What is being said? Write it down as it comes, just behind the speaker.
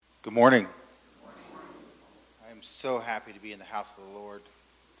Good morning. I am so happy to be in the house of the Lord.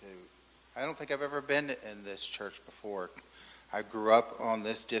 I don't think I've ever been in this church before. I grew up on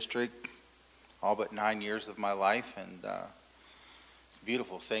this district all but 9 years of my life, and it's a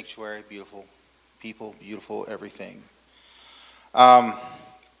beautiful sanctuary, beautiful people, beautiful everything. As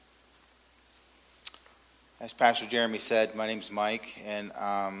Pastor Jeremy said, my name's Mike, and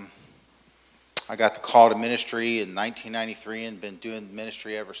I got the call to ministry in 1993 and been doing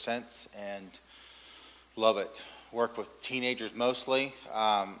ministry ever since, and love it. Worked with teenagers mostly.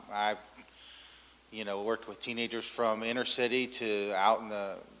 I've worked with teenagers from inner city to out in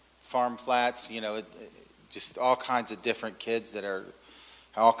the farm flats. Just all kinds of different kids that are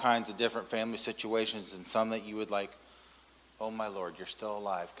all kinds of different family situations, and some that you would like, oh my Lord, you're still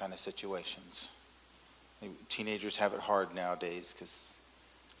alive kind of situations. Teenagers have it hard nowadays because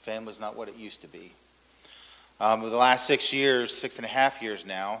family's not what it used to be. Over the last 6.5 years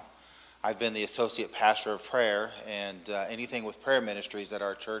now, I've been the associate pastor of prayer, and anything with prayer ministries at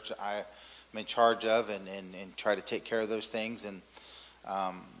our church I'm in charge of and try to take care of those things, and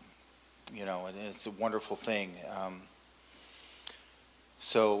and it's a wonderful thing.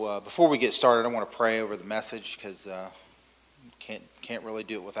 So before we get started, I want to pray over the message because can't really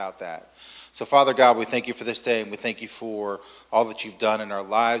do it without that. So Father God, we thank you for this day, and we thank you for all that you've done in our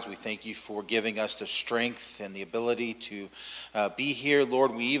lives. We thank you for giving us the strength and the ability to be here,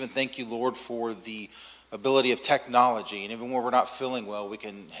 Lord. We even thank you, Lord, for the ability of technology. And even when we're not feeling well, we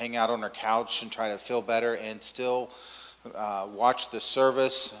can hang out on our couch and try to feel better and still watch the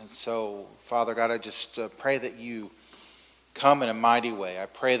service. And so, Father God, I just pray that you come in a mighty way. I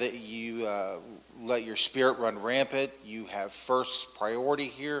pray that you let your spirit run rampant. You have first priority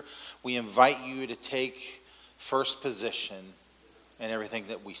here. We invite you to take first position in everything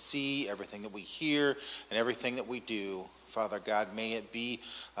that we see, everything that we hear, and everything that we do. Father God, may it be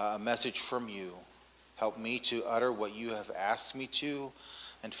a message from you. Help me to utter what you have asked me to.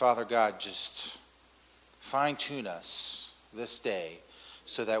 And Father God, just fine-tune us this day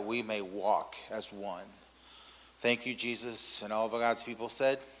so that we may walk as one. Thank you, Jesus, and all of God's people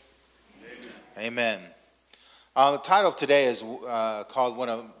said, Amen. The title of today is called When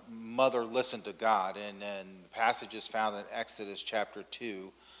a Mother Listened to God, and the passage is found in Exodus chapter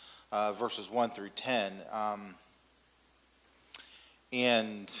 2, verses 1 through 10.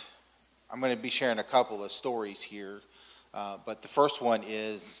 And I'm going to be sharing a couple of stories here, but the first one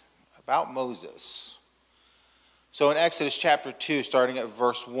is about Moses. So in Exodus chapter 2, starting at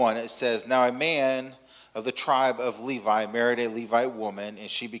verse 1, it says, Now a man of the tribe of Levi married a Levite woman,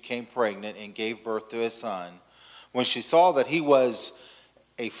 and she became pregnant and gave birth to a son. When she saw that he was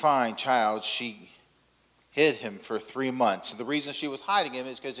a fine child, she hid him for 3 months. So the reason she was hiding him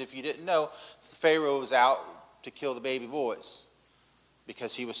is because if you didn't know, Pharaoh was out to kill the baby boys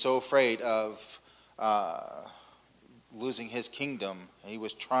because he was so afraid of losing his kingdom. He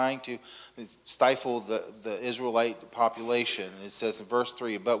was trying to stifle the Israelite population. It says in verse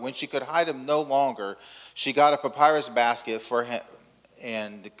 3, But when she could hide him no longer, she got a papyrus basket for him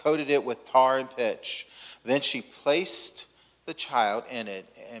and coated it with tar and pitch. Then she placed the child in it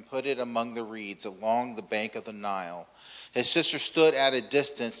and put it among the reeds along the bank of the Nile. His sister stood at a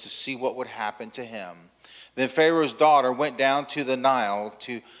distance to see what would happen to him. Then Pharaoh's daughter went down to the Nile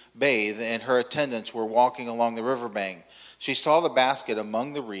to bathe, and her attendants were walking along the riverbank. She saw the basket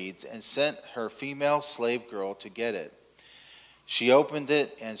among the reeds and sent her female slave girl to get it. She opened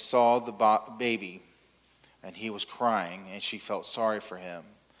it and saw the baby, and he was crying, and she felt sorry for him.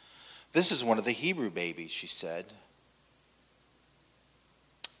 This is one of the Hebrew babies, she said.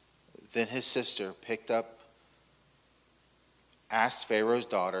 Then his sister asked Pharaoh's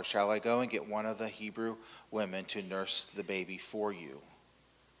daughter, Shall I go and get one of the Hebrew women to nurse the baby for you?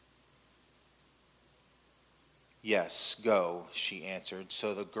 Yes, go, she answered.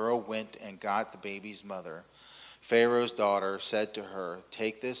 So the girl went and got the baby's mother. Pharaoh's daughter said to her,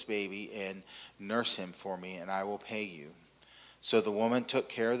 Take this baby and nurse him for me, and I will pay you. So the woman took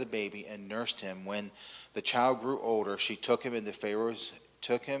care of the baby and nursed him. When the child grew older, she took him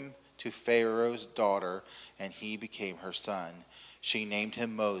to Pharaoh's daughter, and he became her son. She named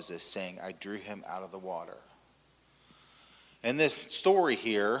him Moses, saying, I drew him out of the water. In this story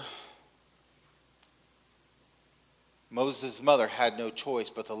here, Moses' mother had no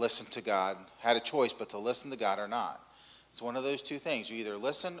choice but to listen to God, had a choice but to listen to God or not. It's one of those two things. You either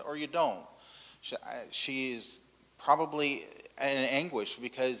listen or you don't. She is probably in anguish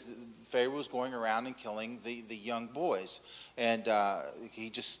because Pharaoh was going around and killing the young boys. And he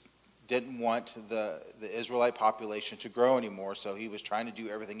just didn't want the Israelite population to grow anymore, so he was trying to do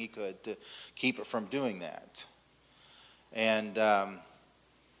everything he could to keep it from doing that. And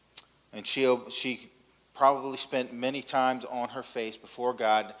And she probably spent many times on her face before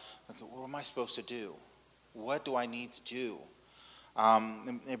God, like, what am I supposed to do? What do I need to do?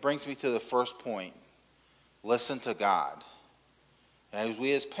 And it brings me to the first point. Listen to God. And as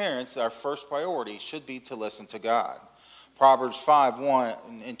we as parents, our first priority should be to listen to God. Proverbs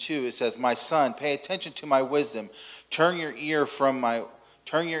 5:1 and 2, it says, "My son, pay attention to my wisdom. Turn your ear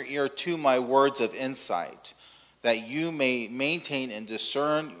to my words of insight, that you may maintain and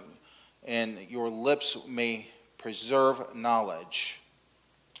discern, and your lips may preserve knowledge."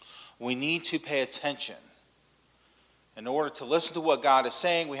 We need to pay attention. In order to listen to what God is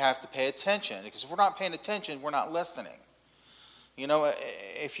saying, we have to pay attention. Because if we're not paying attention, we're not listening. You know,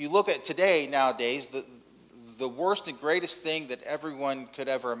 if you look at today, nowadays, the worst and greatest thing that everyone could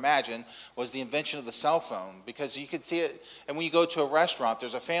ever imagine was the invention of the cell phone. Because you could see it, and when you go to a restaurant,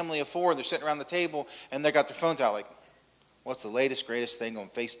 there's a family of four, they're sitting around the table, and they got their phones out like, what's the latest, greatest thing on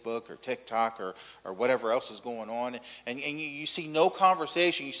Facebook or TikTok or whatever else is going on? And you see no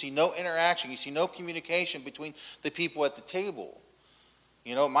conversation, you see no interaction, you see no communication between the people at the table.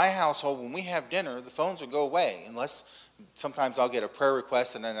 You know, my household, when we have dinner, the phones will go away, unless sometimes I'll get a prayer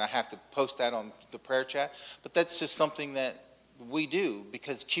request and then I have to post that on the prayer chat. But that's just something that we do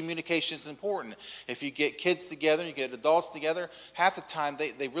because communication is important. If you get kids together, you get adults together, half the time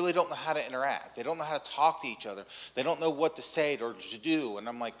they really don't know how to interact. They don't know how to talk to each other. They don't know what to say or to do. And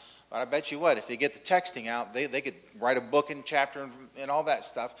I'm like, I bet you what, if they get the texting out, they could write a book and chapter and all that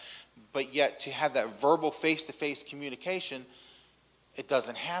stuff. But yet to have that verbal face-to-face communication, it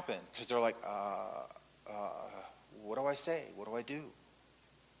doesn't happen because they're like, what do I say? What do I do?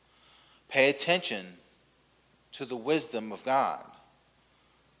 Pay attention to the wisdom of God.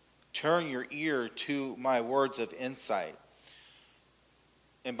 Turn your ear to my words of insight.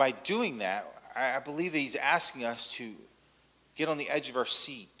 And by doing that, I believe he's asking us to get on the edge of our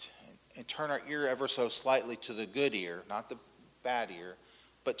seat and turn our ear ever so slightly to the good ear, not the bad ear,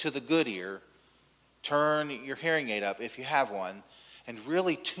 but to the good ear. Turn your hearing aid up if you have one and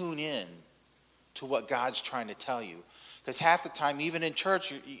really tune in to what God's trying to tell you. Because half the time, even in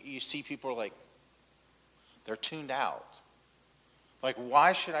church, you see people like, they're tuned out. Like,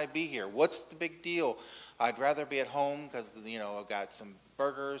 why should I be here? What's the big deal? I'd rather be at home because, you know, I've got some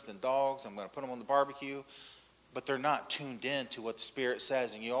burgers and dogs. I'm going to put them on the barbecue. But they're not tuned in to what the Spirit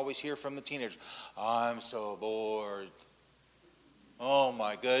says. And you always hear from the teenagers, I'm so bored. Oh,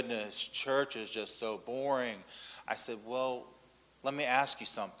 my goodness, church is just so boring. I said, well, let me ask you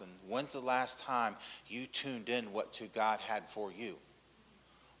something. When's the last time you tuned in what God had for you?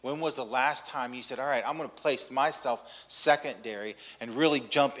 When was the last time you said, all right, I'm going to place myself secondary and really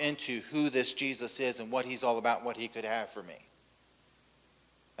jump into who this Jesus is and what he's all about, what he could have for me?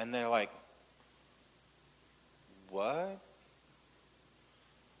 And they're like, what?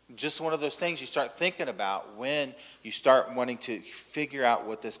 Just one of those things you start thinking about when you start wanting to figure out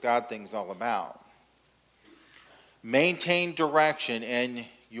what this God thing is all about. Maintain direction, and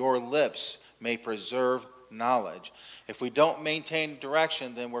your lips may preserve knowledge. If we don't maintain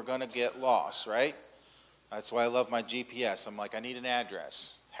direction, then we're going to get lost, right? That's why I love my GPS. I'm like, I need an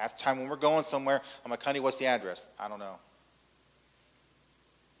address. Half the time when we're going somewhere, I'm like, honey, what's the address? I don't know.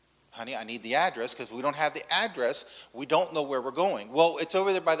 Honey, I need the address, because if we don't have the address, we don't know where we're going. Well, it's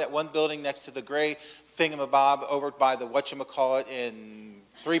over there by that one building next to the gray thingamabob over by the whatchamacallit in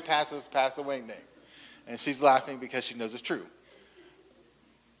 3 passes past the wing name. And she's laughing because she knows it's true.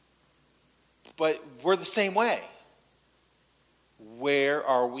 But we're the same way. Where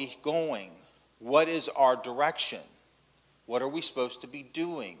are we going? What is our direction? What are we supposed to be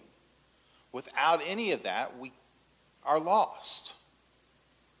doing? Without any of that, we are lost.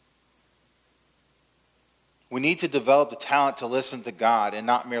 We need to develop the talent to listen to God and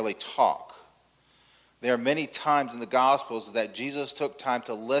not merely talk. There are many times in the Gospels that Jesus took time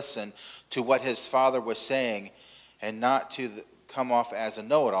to listen to what his Father was saying and not to come off as a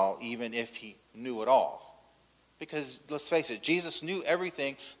know-it-all, even if he knew it all. Because let's face it, Jesus knew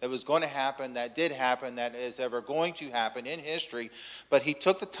everything that was going to happen, that did happen, that is ever going to happen in history. But he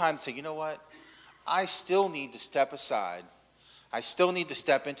took the time to say, you know what? I still need to step aside. I still need to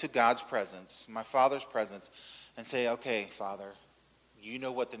step into God's presence, my Father's presence, and say, okay, Father, you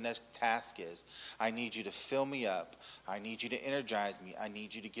know what the next task is. I need you to fill me up. I need you to energize me. I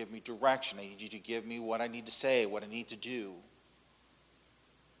need you to give me direction. I need you to give me what I need to say, what I need to do.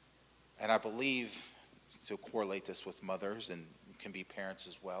 And I believe, to correlate this with mothers, and can be parents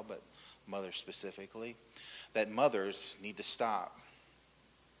as well, but mothers specifically, that mothers need to stop.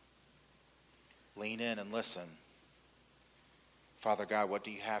 Lean in and listen. Father God, what do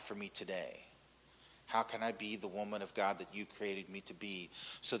you have for me today? How can I be the woman of God that you created me to be,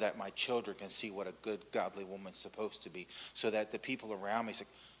 so that my children can see what a good, godly woman's supposed to be, so that the people around me say,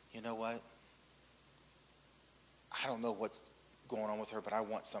 you know what? I don't know what's going on with her, but I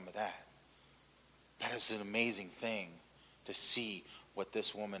want some of that. That is an amazing thing to see what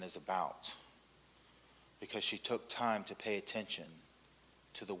this woman is about, because she took time to pay attention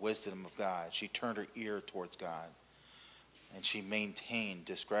to the wisdom of God. She turned her ear towards God, and she maintained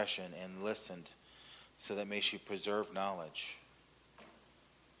discretion and listened, so that may she preserve knowledge.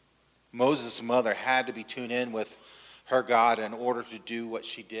 Moses' mother had to be tuned in with her God in order to do what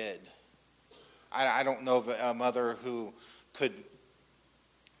she did. I don't know of a mother who could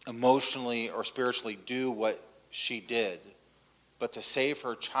emotionally or spiritually do what she did. But to save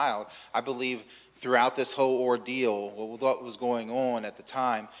her child, I believe throughout this whole ordeal, what was going on at the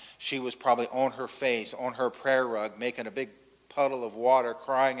time, she was probably on her face, on her prayer rug, making a big puddle of water,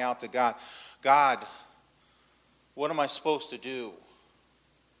 crying out to God, God, what am I supposed to do?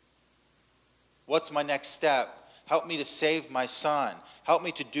 What's my next step? Help me to save my son. Help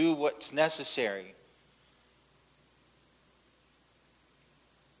me to do what's necessary.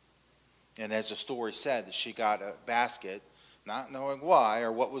 And as the story said, that she got a basket, not knowing why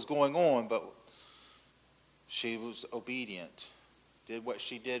or what was going on, but she was obedient. Did what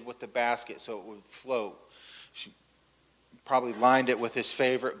she did with the basket so it would float. She probably lined it with his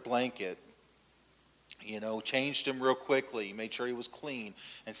favorite blanket. Changed him real quickly, made sure he was clean,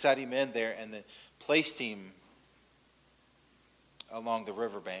 and set him in there, and then placed him along the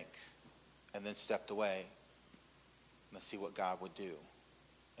riverbank, and then stepped away. Let's see what God would do.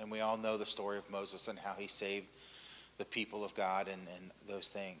 And we all know the story of Moses and how he saved the people of God and those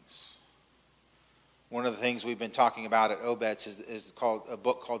things. One of the things we've been talking about at Obed's is called a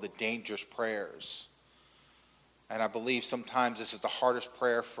book called The Dangerous Prayers. And I believe sometimes this is the hardest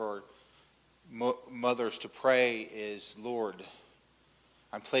prayer for mothers to pray is, Lord,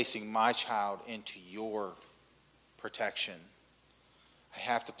 I'm placing my child into your protection. I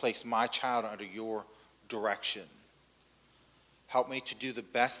have to place my child under your direction. Help me to do the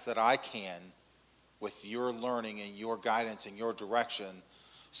best that I can with your learning and your guidance and your direction,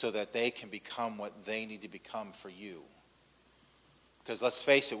 so that they can become what they need to become for you. Because let's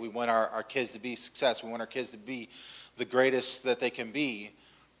face it, we want our kids to be success. We want our kids to be the greatest that they can be.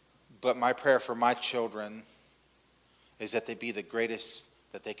 But my prayer for my children is that they be the greatest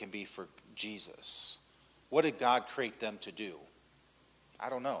that they can be for Jesus. What did God create them to do? I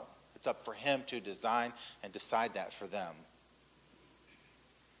don't know. It's up for him to design and decide that for them.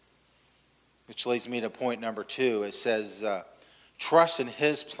 Which leads me to point number 2. It says, trust in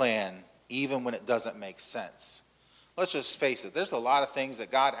his plan even when it doesn't make sense. Let's just face it. There's a lot of things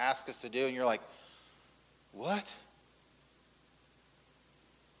that God asks us to do, and you're like, what?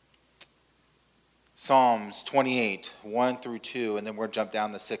 Psalms 28, 1 through 2, and then we'll jump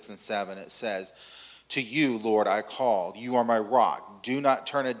down to 6 and 7. It says, to you, Lord, I called. You are my rock. Do not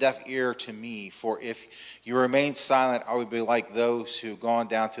turn a deaf ear to me, for if you remain silent, I would be like those who have gone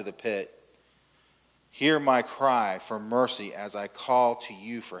down to the pit. Hear my cry for mercy as I call to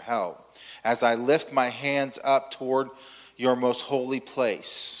you for help, as I lift my hands up toward your most holy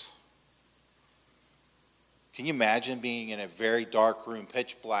place. Can you imagine being in a very dark room,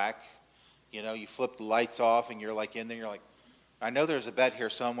 pitch black? You flip the lights off and you're like in there, you're like, I know there's a bed here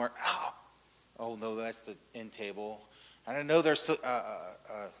somewhere. Oh no, that's the end table. And I know there's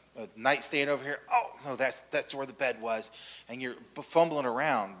a nightstand over here. Oh no, that's where the bed was. And you're fumbling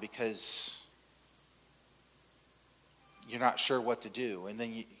around because you're not sure what to do. And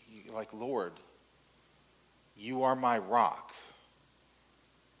then you're like, Lord, you are my rock.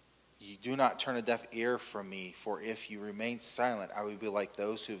 You do not turn a deaf ear from me, for if you remain silent, I would be like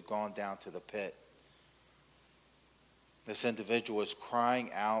those who have gone down to the pit. This individual is crying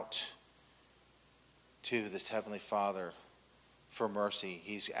out to this Heavenly Father for mercy.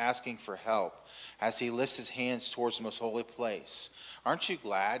 He's asking for help as he lifts his hands towards the most holy place. Aren't you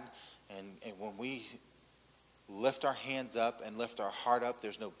glad? And when we lift our hands up and lift our heart up,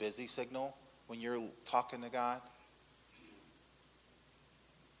 there's no busy signal when you're talking to God.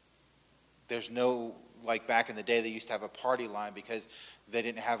 There's no, like back in the day, they used to have a party line because they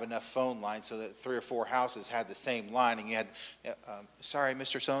didn't have enough phone lines, so that 3 or 4 houses had the same line, and you had, sorry,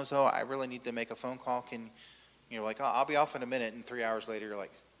 Mr. So-and-so, I really need to make a phone call. You're like, oh, I'll be off in a minute, and 3 hours later, you're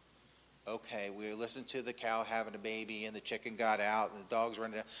like, okay, we listened to the cow having a baby, and the chicken got out, and the dog's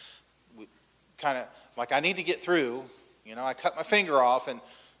running down. Kind of like, I need to get through. I cut my finger off, and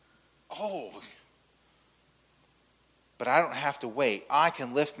but I don't have to wait. I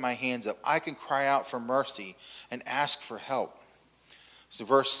can lift my hands up. I can cry out for mercy and ask for help. So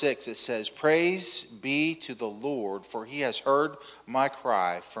verse 6, it says, "Praise be to the Lord, for he has heard my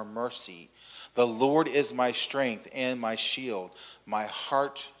cry for mercy. The Lord is my strength and my shield. My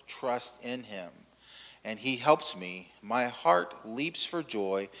heart trusts in him, and he helps me. My heart leaps for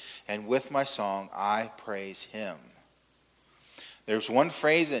joy, and with my song I praise him." There's one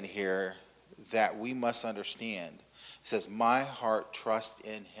phrase in here that we must understand. It says, "My heart trusts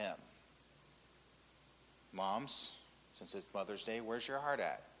in him." Moms, since it's Mother's Day, where's your heart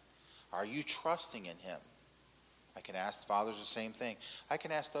at? Are you trusting in him? I can ask fathers the same thing. I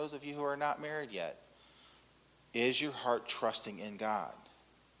can ask those of you who are not married yet. Is your heart trusting in God?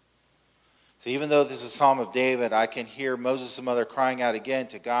 So even though this is a Psalm of David, I can hear Moses' mother crying out again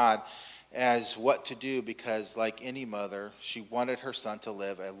to God as what to do, because like any mother, she wanted her son to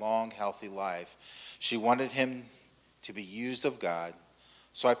live a long, healthy life. She wanted him to be used of God.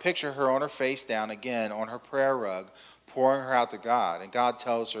 So I picture her on her face down again on her prayer rug, pouring her out to God, and God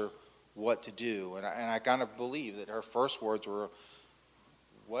tells her what to do. And I kind of believe that her first words were,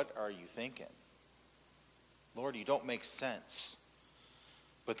 "What are you thinking? Lord, you don't make sense."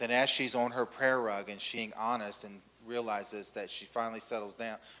 But then as she's on her prayer rug and she's being honest and realizes that she finally settles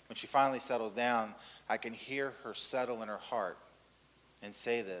down, when she finally settles down, I can hear her settle in her heart and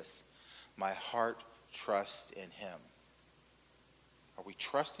say this, "My heart trusts in him." Are we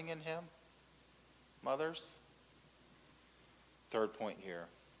trusting in him, mothers? Third point here.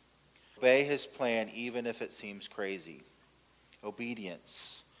 Obey his plan even if it seems crazy.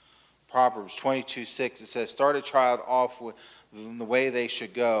 Obedience. Proverbs 22:6, it says, "Start a child off with the way they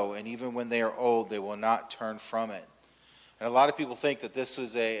should go, and even when they are old, they will not turn from it." And a lot of people think that this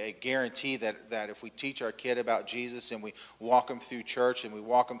is a guarantee that if we teach our kid about Jesus and we walk him through church and we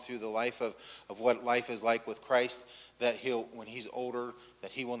walk him through the life of what life is like with Christ, that he'll, when he's older,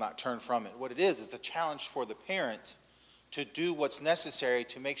 that he will not turn from it. What it is, it's a challenge for the parent to do what's necessary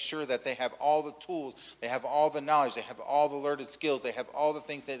to make sure that they have all the tools, they have all the knowledge, they have all the learned skills, they have all the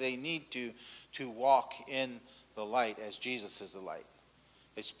things that they need to walk in the light as Jesus is the light.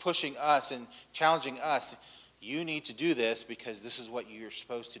 It's pushing us and challenging us. You need to do this because this is what you're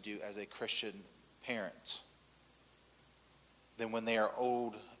supposed to do as a Christian parent. Then when they are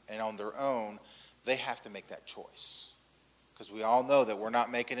old and on their own, they have to make that choice. Because we all know that we're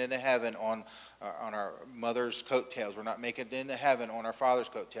not making it into heaven on our mother's coattails. We're not making it into heaven on our father's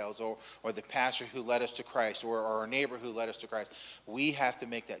coattails, or the pastor who led us to Christ, or our neighbor who led us to Christ. We have to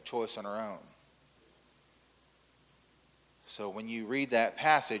make that choice on our own. So when you read that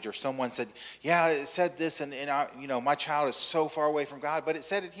passage, or someone said, "Yeah, it said this, and my child is so far away from God, but it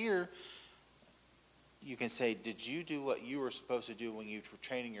said it here," you can say, "Did you do what you were supposed to do when you were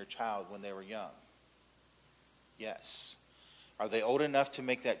training your child when they were young?" Yes. Are they old enough to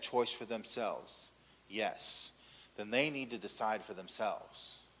make that choice for themselves? Yes. Then they need to decide for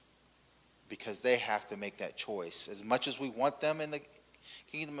themselves, because they have to make that choice. As much as we want them in the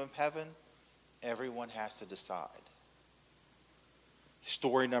kingdom of heaven, everyone has to decide.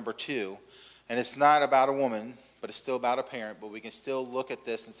 Story number 2, and it's not about a woman, but it's still about a parent, but we can still look at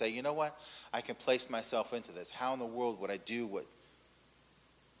this and say, you know what? I can place myself into this. How in the world would I do what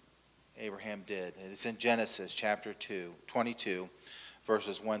Abraham did? And it's in Genesis chapter 22,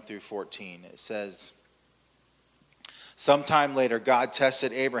 verses 1 through 14. It says, "Sometime later, God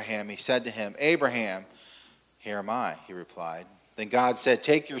tested Abraham. He said to him, 'Abraham.' 'Here am I,' he replied. Then God said,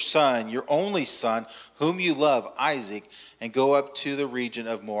 'Take your son, your only son, whom you love, Isaac, and go up to the region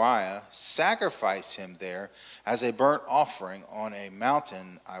of Moriah. Sacrifice him there as a burnt offering on a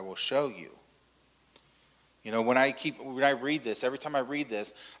mountain I will show you.'" You know, when I read this, every time I read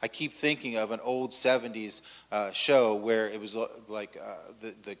this, I keep thinking of an old 70s show where it was like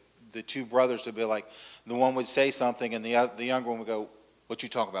the two brothers would be like, the one would say something and the younger one would go, "What you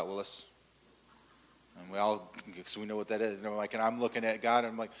talking about, Willis?" And we all, because we know what that is. And I'm looking at God and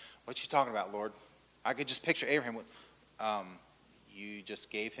I'm like, "What you talking about, Lord?" I could just picture Abraham with, "You just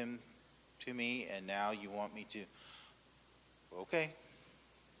gave him to me and now you want me to," okay.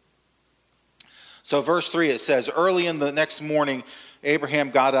 So verse 3, it says, "Early in the next morning,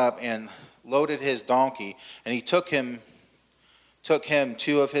 Abraham got up and loaded his donkey, and he took him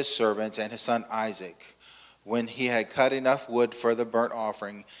 2 of his servants and his son Isaac. When he had cut enough wood for the burnt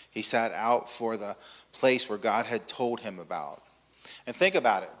offering, he set out for the place where God had told him about." And think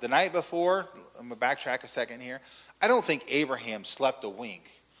about it. The night before, I'm going to backtrack a second here. I don't think Abraham slept a wink.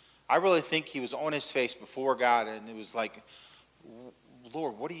 I really think he was on his face before God, and it was like,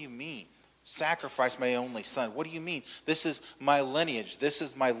 "Lord, what do you mean? Sacrifice my only son. What do you mean? This is my lineage. This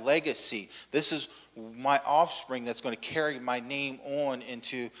is my legacy. This is my offspring that's going to carry my name on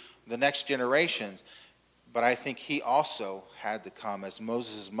into the next generations. But I think he also had to come, as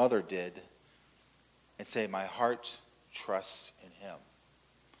Moses' mother did, and say, my heart trusts in him.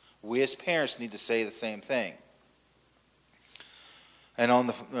 We as parents need to say the same thing. And on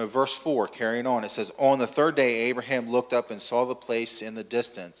the verse 4, carrying on, it says, on the third day Abraham looked up and saw the place in the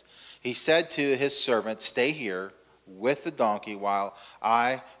distance. He said to his servant, stay here with the donkey while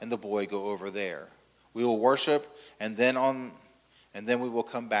I and the boy go over there. We will worship, and then we will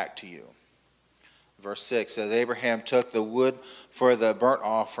come back to you. Verse 6 says, Abraham took the wood for the burnt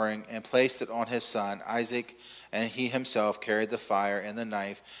offering and placed it on his son Isaac, and he himself carried the fire and the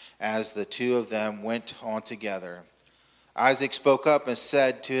knife as the two of them went on together. Isaac spoke up and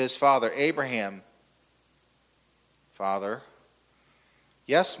said to his father, Abraham, Father,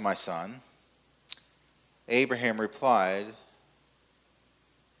 yes, my son. Abraham replied,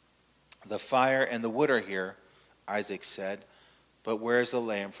 the fire and the wood are here, Isaac said, but where is the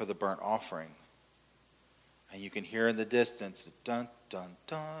lamb for the burnt offering? And you can hear in the distance, dun, dun,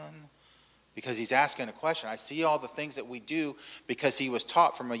 dun, because he's asking a question. I see all the things that we do because he was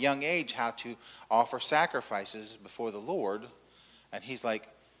taught from a young age how to offer sacrifices before the Lord. And he's like,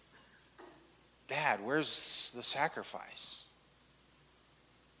 Dad, where's the sacrifice?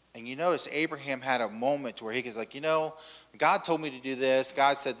 And you notice Abraham had a moment where he was like, God told me to do this.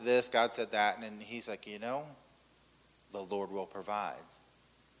 God said this. God said that. And then he's like, the Lord will provide.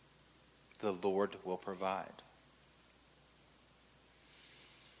 The Lord will provide.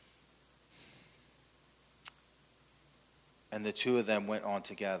 And the two of them went on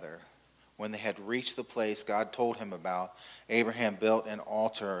together. When they had reached the place God told him about, Abraham built an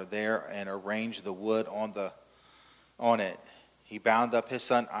altar there and arranged the wood on it. He bound up his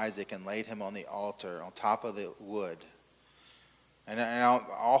son Isaac and laid him on the altar on top of the wood. And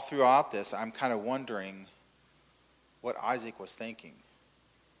all throughout this, I'm kind of wondering what Isaac was thinking.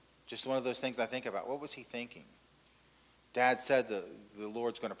 Just one of those things I think about. What was he thinking? Dad said the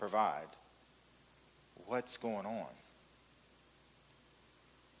Lord's going to provide. What's going on?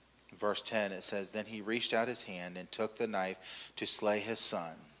 Verse 10, it says, then he reached out his hand and took the knife to slay his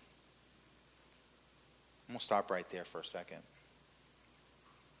son. I'm going to stop right there for a second.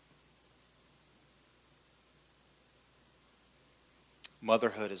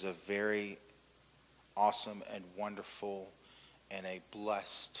 Motherhood is a very awesome and wonderful and a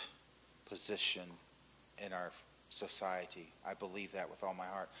blessed position in our society. I believe that with all my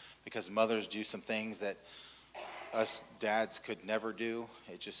heart, because mothers do some things that us dads could never do.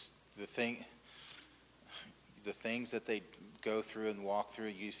 It just the things that they go through and walk through.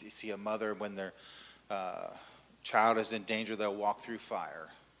 You see a mother when their child is in danger, they'll walk through fire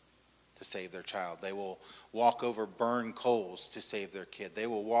to save their child. They will walk over burned coals to save their kid. They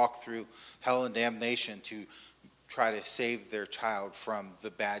will walk through hell and damnation to try to save their child from the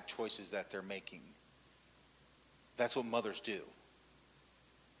bad choices that they're making. That's what mothers do.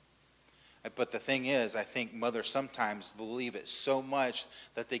 But the thing is, I think mothers sometimes believe it so much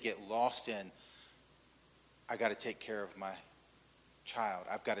that they get lost in, I got to take care of my child.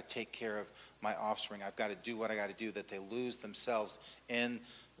 I've got to take care of my offspring. I've got to do what I got to do, that they lose themselves in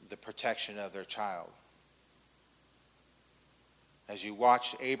the protection of their child. As you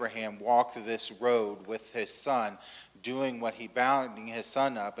watch Abraham walk through this road with his son, doing what he bounding his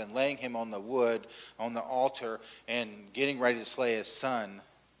son up and laying him on the wood, on the altar, and getting ready to slay his son,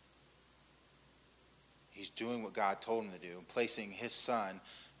 he's doing what God told him to do, placing his son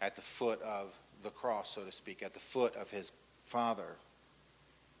at the foot of the cross, so to speak, at the foot of his father.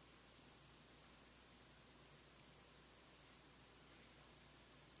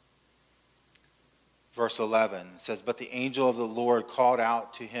 Verse 11 says, but the angel of the Lord called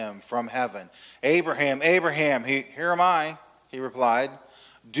out to him from heaven, Abraham, Abraham. Here am I, he replied.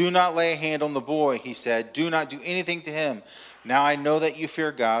 Do not lay a hand on the boy, he said. Do not do anything to him. Now I know that you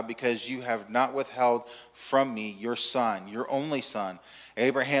fear God, because you have not withheld from me your son, your only son.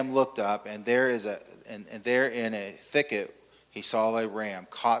 Abraham looked up, and there in a thicket he saw a ram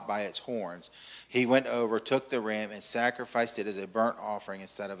caught by its horns. He went over, took the ram, and sacrificed it as a burnt offering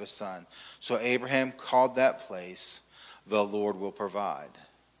instead of his son. So Abraham called that place, the Lord will provide.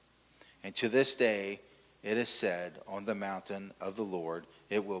 And to this day it is said, on the mountain of the Lord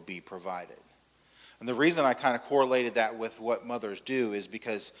it will be provided. And the reason I kind of correlated that with what mothers do is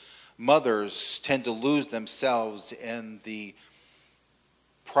because mothers tend to lose themselves in the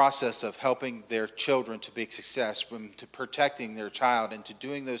process of helping their children to be a success, from to protecting their child and to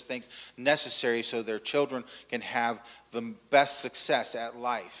doing those things necessary so their children can have the best success at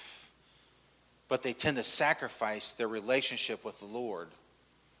life. But they tend to sacrifice their relationship with the Lord,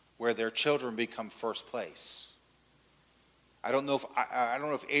 where their children become first place. I don't know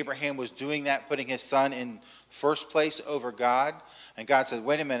if Abraham was doing that, putting his son in first place over God. And God said,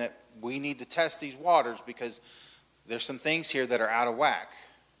 wait a minute, we need to test these waters because there's some things here that are out of whack.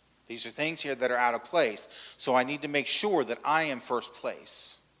 These are things here that are out of place. So I need to make sure that I am first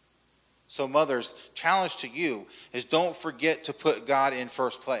place. So mothers, challenge to you is don't forget to put God in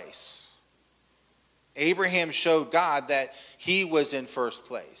first place. Abraham showed God that he was in first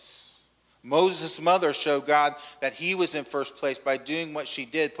place. Moses' mother showed God that he was in first place by doing what she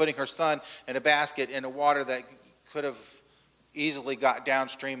did, putting her son in a basket in a water that could have easily got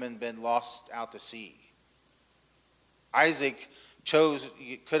downstream and been lost out to sea. Isaac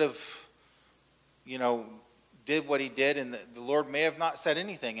could have, did what he did, and the Lord may have not said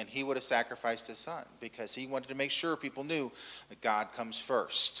anything, and he would have sacrificed his son because he wanted to make sure people knew that God comes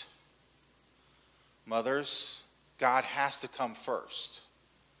first. Mothers, God has to come first.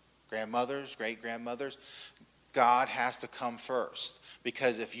 Grandmothers, great-grandmothers, God has to come first.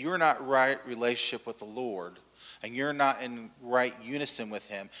 Because if you're not right relationship with the Lord, and you're not in right unison with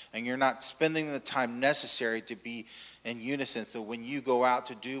him, and you're not spending the time necessary to be in unison, so when you go out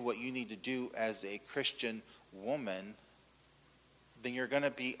to do what you need to do as a Christian woman, then you're going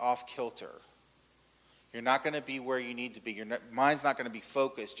to be off kilter. You're not going to be where you need to be. Your mind's not going to be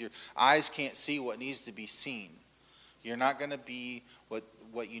focused. Your eyes can't see what needs to be seen. You're not going to be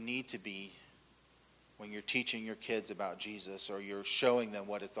what you need to be when you're teaching your kids about Jesus or you're showing them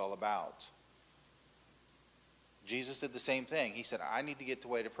what it's all about. Jesus did the same thing. He said, I need to get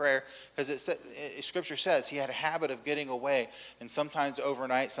away to prayer because Scripture says he had a habit of getting away, and sometimes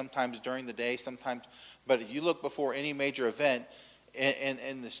overnight, sometimes during the day, sometimes. But if you look before any major event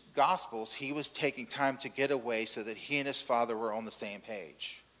in the Gospels, he was taking time to get away so that he and his Father were on the same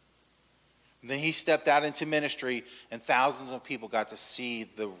page. And then he stepped out into ministry, and thousands of people got to see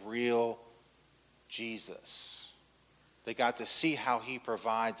the real Jesus. They got to see how he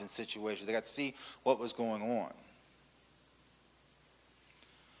provides in situations. They got to see what was going on.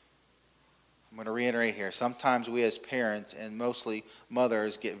 I'm going to reiterate here. Sometimes we as parents, and mostly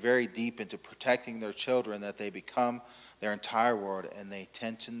mothers, get very deep into protecting their children that they become their entire world, and they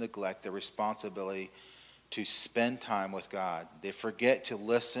tend to neglect their responsibility to spend time with God. They forget to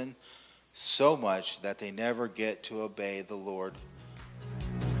listen so much that they never get to obey the Lord.